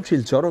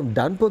রক্ষণশীল চরম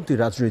ডানপন্থী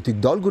রাজনৈতিক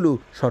দলগুলো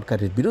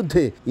সরকারের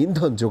বিরুদ্ধে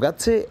ইন্ধন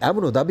যোগাচ্ছে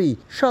এমনও দাবি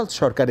শলস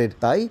সরকারের।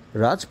 তাই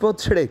রাজপথ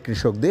ছেড়ে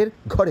কৃষকদের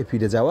ঘরে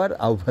ফিরে যাওয়ার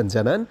আহ্বান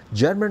জানান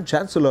জার্মান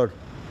চ্যান্সেলর।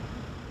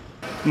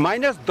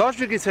 -10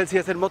 ডিগ্রি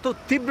সেলসিয়াসের মতো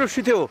তীব্র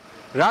শীতেও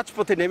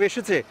রাজপথে নেমে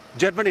এসেছে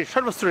জার্মানির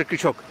সর্বস্তরের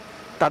কৃষক।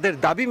 তাদের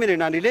দাবি মেনে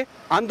না নিলে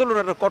আন্দোলন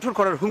আরো কঠোর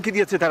করার হুমকি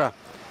দিয়েছে তারা।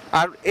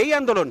 আর এই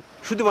আন্দোলন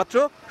শুধুমাত্র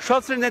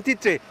শলসের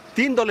নেতৃত্বে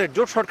 3 দলের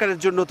জোট সরকারের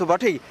জন্য তো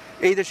বটেই,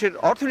 এই দেশের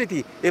অর্থনীতি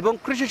এবং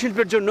কৃষি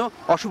শিল্পের জন্য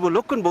অশুভ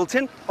লক্ষণ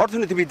বলছেন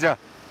অর্থনীতিবিদরা।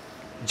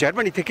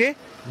 জার্মানি থেকে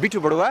বিটু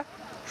বড়ুয়া,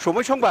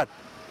 সময় সংবাদ।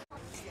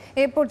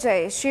 এ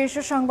পর্যায়ে শীর্ষ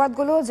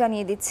সংবাদগুলো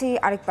জানিয়ে দিচ্ছি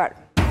আরেকবার।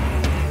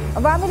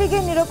 আওয়ামী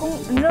লীগের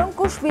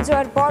নিরঙ্কুশ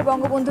বিজয়ের পর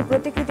বঙ্গবন্ধু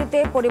প্রতিকৃতিতে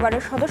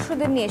পরিবারের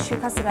সদস্যদের নিয়ে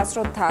শেখ হাসিনা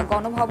শ্রদ্ধা।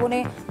 গণভবনে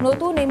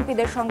নতুন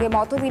এমপিদের সঙ্গে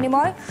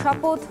মতবিনিময়,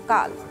 শপথ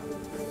কাল।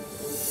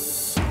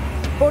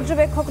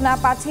 পর্যবেক্ষক না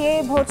পাঠিয়ে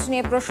ভোট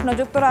নিয়ে প্রশ্ন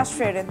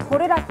যুক্তরাষ্ট্রের।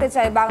 ধরে রাখতে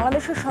চায়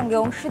বাংলাদেশের সঙ্গে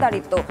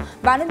অংশীদারিত্ব,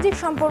 বাণিজ্যিক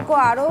সম্পর্ক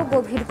আরও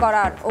গভীর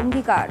করার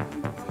অঙ্গীকার।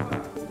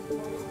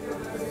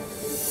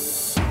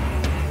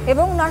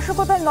 এবং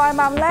নাশকতার 9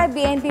 মামলায়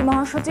বিএনপি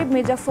মহাসচিব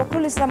মির্জা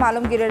ফখরুল ইসলাম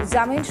আলমগীরের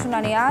জামিন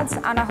শুনানি আজ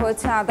আনা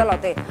হয়েছে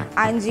আদালতে।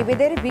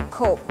 আইনজীবীদের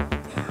বিক্ষোভ।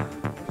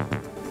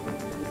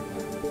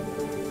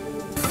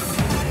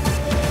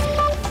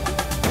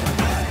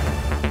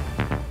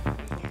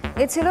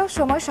 এ ছিল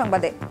সময়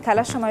সংবাদে।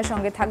 খেলার সময়ের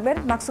সঙ্গে থাকবেন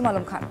মাকসুম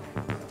আলম খান।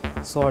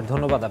 সোয়ার,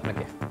 ধন্যবাদ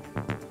আপনাকে।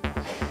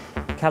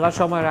 খেলার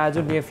সময়ের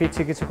আয়োজন নিয়ে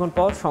ফিরছি কিছুক্ষণ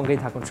পর, সঙ্গেই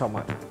থাকুন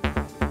সময়।